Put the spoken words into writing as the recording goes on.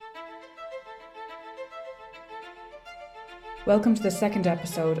Welcome to the second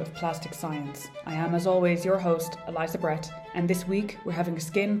episode of Plastic Science. I am, as always, your host, Eliza Brett, and this week we're having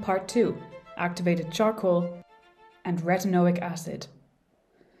Skin Part 2, Activated Charcoal and Retinoic Acid.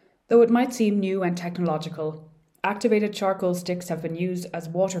 Though it might seem new and technological, activated charcoal sticks have been used as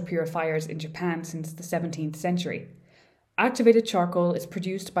water purifiers in Japan since the 17th century. Activated charcoal is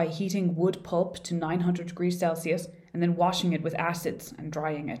produced by heating wood pulp to 900 degrees Celsius and then washing it with acids and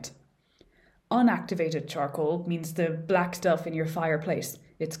drying it. Unactivated charcoal means the black stuff in your fireplace.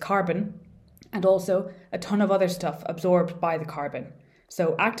 It's carbon and also a ton of other stuff absorbed by the carbon.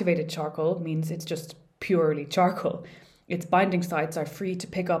 So activated charcoal means it's just purely charcoal. Its binding sites are free to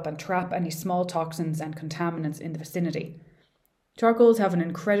pick up and trap any small toxins and contaminants in the vicinity. Charcoals have an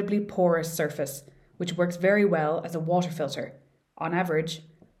incredibly porous surface, which works very well as a water filter. On average,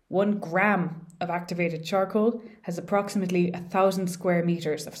 1 gram of activated charcoal has approximately 1,000 square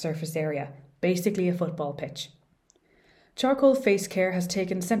meters of surface area, basically a football pitch. Charcoal face care has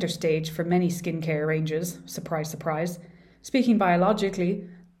taken centre stage for many skincare ranges, surprise, surprise. Speaking biologically,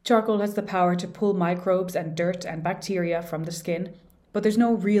 charcoal has the power to pull microbes and dirt and bacteria from the skin, but there's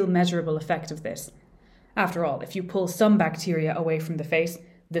no real measurable effect of this. After all, if you pull some bacteria away from the face,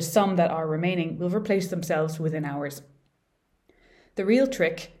 the some that are remaining will replace themselves within hours. The real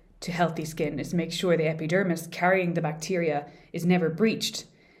trick to healthy skin is to make sure the epidermis carrying the bacteria is never breached,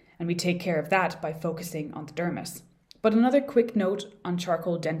 and we take care of that by focusing on the dermis. But another quick note on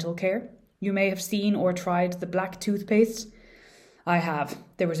charcoal dental care. You may have seen or tried the black toothpaste. I have.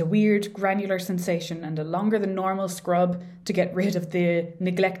 There was a weird granular sensation and a longer than normal scrub to get rid of the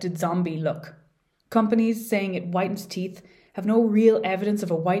neglected zombie look. Companies saying it whitens teeth have no real evidence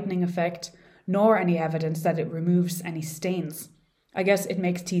of a whitening effect, nor any evidence that it removes any stains. I guess it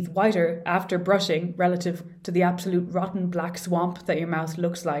makes teeth whiter after brushing relative to the absolute rotten black swamp that your mouth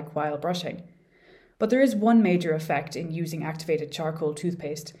looks like while brushing. But there is one major effect in using activated charcoal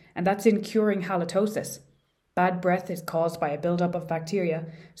toothpaste, and that's in curing halitosis. Bad breath is caused by a buildup of bacteria,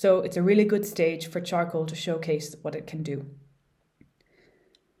 so it's a really good stage for charcoal to showcase what it can do.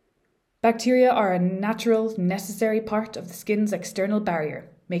 Bacteria are a natural, necessary part of the skin's external barrier,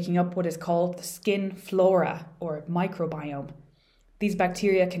 making up what is called the skin flora or microbiome. These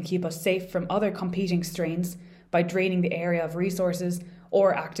bacteria can keep us safe from other competing strains by draining the area of resources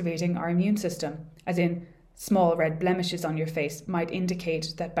or activating our immune system, as in small red blemishes on your face might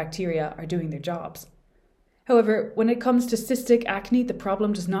indicate that bacteria are doing their jobs. However, when it comes to cystic acne, the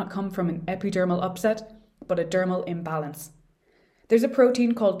problem does not come from an epidermal upset, but a dermal imbalance. There's a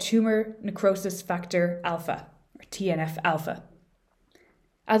protein called tumor necrosis factor alpha, or TNF alpha.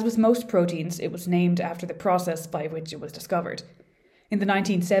 As with most proteins, it was named after the process by which it was discovered. In the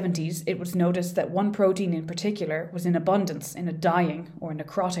 1970s, it was noticed that one protein in particular was in abundance in a dying or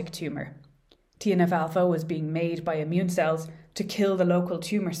necrotic tumour. TNF-alpha was being made by immune cells to kill the local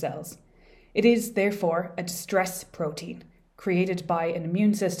tumour cells. It is, therefore, a distress protein, created by an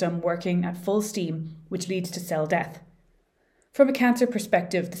immune system working at full steam, which leads to cell death. From a cancer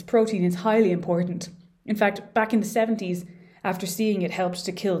perspective, this protein is highly important. In fact, back in the 70s, after seeing it helped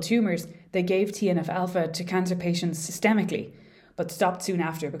to kill tumours, they gave TNF-alpha to cancer patients systemically, but stopped soon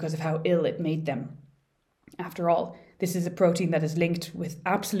after because of how ill it made them. After all, this is a protein that is linked with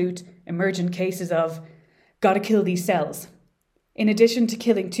absolute emergent cases of gotta kill these cells. In addition to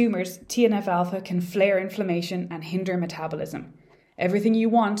killing tumours, TNF-alpha can flare inflammation and hinder metabolism. Everything you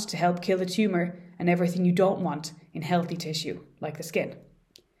want to help kill a tumour and everything you don't want in healthy tissue, like the skin.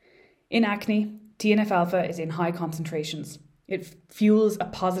 In acne, TNF-alpha is in high concentrations. It fuels a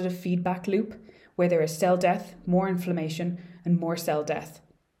positive feedback loop where there is cell death, more inflammation, and more cell death.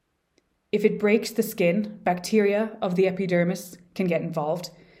 If it breaks the skin, bacteria of the epidermis can get involved,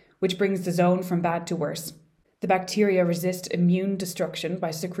 which brings the zone from bad to worse. The bacteria resist immune destruction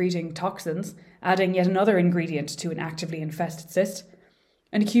by secreting toxins, adding yet another ingredient to an actively infested cyst.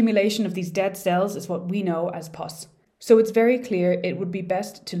 An accumulation of these dead cells is what we know as pus. So it's very clear it would be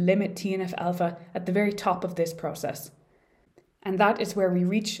best to limit TNF-alpha at the very top of this process. And that is where we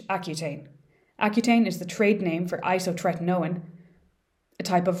reach Accutane. Accutane is the trade name for isotretinoin, a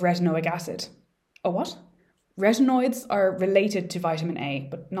type of retinoic acid. A what? Retinoids are related to vitamin A,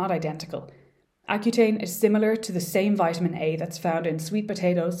 but not identical. Accutane is similar to the same vitamin A that's found in sweet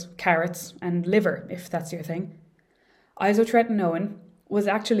potatoes, carrots, and liver, if that's your thing. Isotretinoin was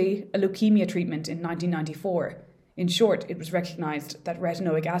actually a leukemia treatment in 1994. In short, it was recognised that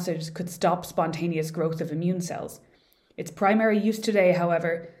retinoic acid could stop spontaneous growth of immune cells. Its primary use today,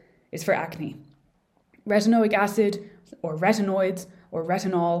 however, is for acne. Retinoic acid, or retinoids, or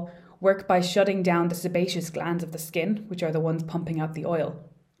retinol, work by shutting down the sebaceous glands of the skin, which are the ones pumping out the oil.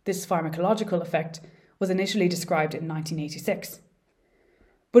 This pharmacological effect was initially described in 1986.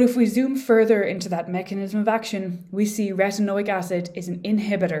 But if we zoom further into that mechanism of action, we see retinoic acid is an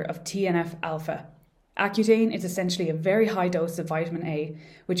inhibitor of TNF-alpha. Accutane is essentially a very high dose of vitamin A,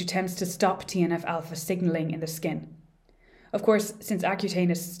 which attempts to stop TNF-alpha signaling in the skin. Of course, since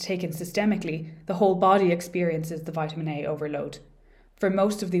Accutane is taken systemically, the whole body experiences the vitamin A overload. For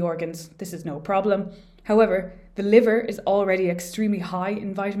most of the organs, this is no problem. However, the liver is already extremely high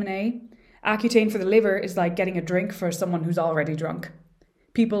in vitamin A. Accutane for the liver is like getting a drink for someone who's already drunk.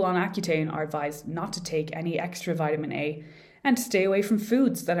 People on Accutane are advised not to take any extra vitamin A and to stay away from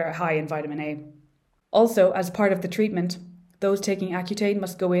foods that are high in vitamin A. Also, as part of the treatment, those taking Accutane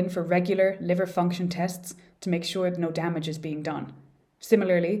must go in for regular liver function tests to make sure that no damage is being done.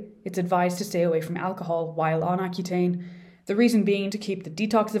 Similarly, it's advised to stay away from alcohol while on Accutane, the reason being to keep the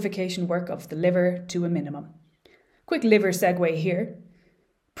detoxification work of the liver to a minimum. Quick liver segue here.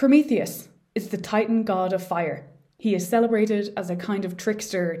 Prometheus is the Titan god of fire. He is celebrated as a kind of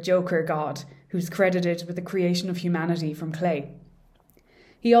trickster, joker god who's credited with the creation of humanity from clay.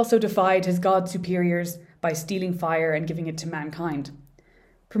 He also defied his god superiors by stealing fire and giving it to mankind.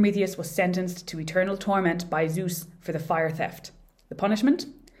 Prometheus was sentenced to eternal torment by Zeus for the fire theft. The punishment?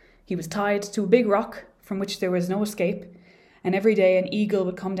 He was tied to a big rock from which there was no escape, and every day an eagle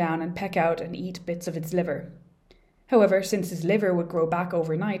would come down and peck out and eat bits of its liver. However, since his liver would grow back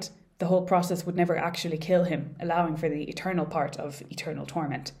overnight, the whole process would never actually kill him, allowing for the eternal part of eternal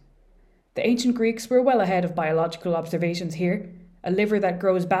torment. The ancient Greeks were well ahead of biological observations here. A liver that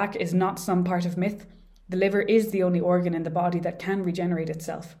grows back is not some part of myth. The liver is the only organ in the body that can regenerate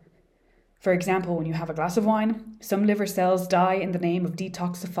itself. For example, when you have a glass of wine, some liver cells die in the name of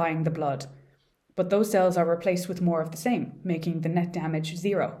detoxifying the blood. But those cells are replaced with more of the same, making the net damage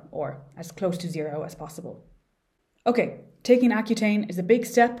zero, or as close to zero as possible. Okay, taking Accutane is a big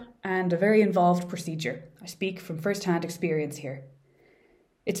step and a very involved procedure. I speak from first-hand experience here.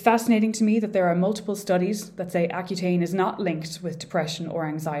 It's fascinating to me that there are multiple studies that say Accutane is not linked with depression or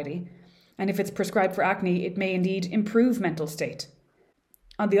anxiety, and if it's prescribed for acne, it may indeed improve mental state.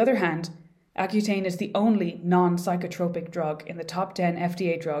 On the other hand, Accutane is the only non-psychotropic drug in the top 10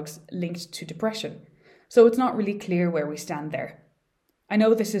 FDA drugs linked to depression, so it's not really clear where we stand there. I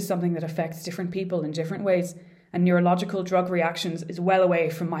know this is something that affects different people in different ways, and neurological drug reactions is well away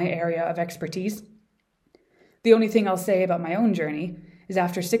from my area of expertise. The only thing I'll say about my own journey is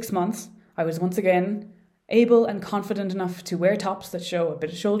after 6 months, I was once again able and confident enough to wear tops that show a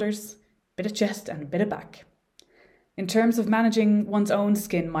bit of shoulders, a bit of chest and a bit of back. In terms of managing one's own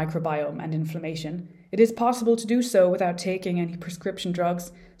skin microbiome and inflammation, it is possible to do so without taking any prescription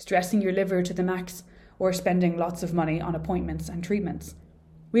drugs, stressing your liver to the max, or spending lots of money on appointments and treatments.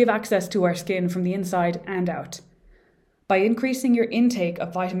 We have access to our skin from the inside and out. By increasing your intake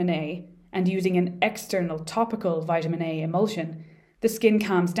of vitamin A and using an external topical vitamin A emulsion, the skin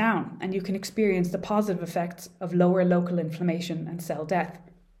calms down and you can experience the positive effects of lower local inflammation and cell death.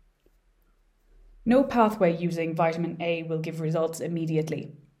 No pathway using vitamin A will give results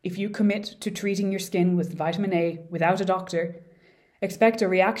immediately. If you commit to treating your skin with vitamin A without a doctor, expect a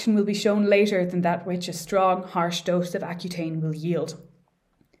reaction will be shown later than that which a strong, harsh dose of Accutane will yield.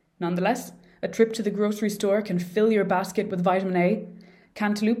 Nonetheless, a trip to the grocery store can fill your basket with vitamin A,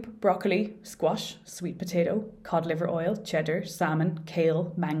 cantaloupe, broccoli, squash, sweet potato, cod liver oil, cheddar, salmon,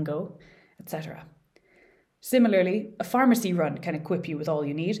 kale, mango, etc. Similarly, a pharmacy run can equip you with all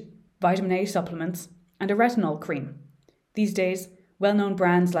you need: vitamin A supplements and a retinol cream. These days, well-known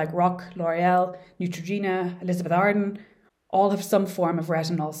brands like Roc, L'Oreal, Neutrogena, Elizabeth Arden all have some form of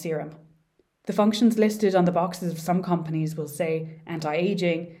retinol serum. The functions listed on the boxes of some companies will say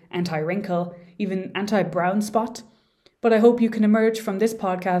anti-aging, anti-wrinkle, even anti-brown spot, but I hope you can emerge from this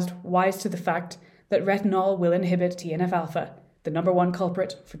podcast wise to the fact that retinol will inhibit TNF-alpha, the number one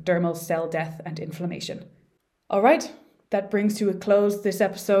culprit for dermal cell death and inflammation. All right, that brings to a close this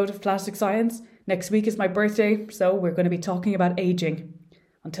episode of Plastic Science. Next week is my birthday, so we're going to be talking about aging.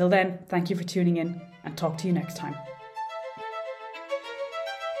 Until then, thank you for tuning in and talk to you next time.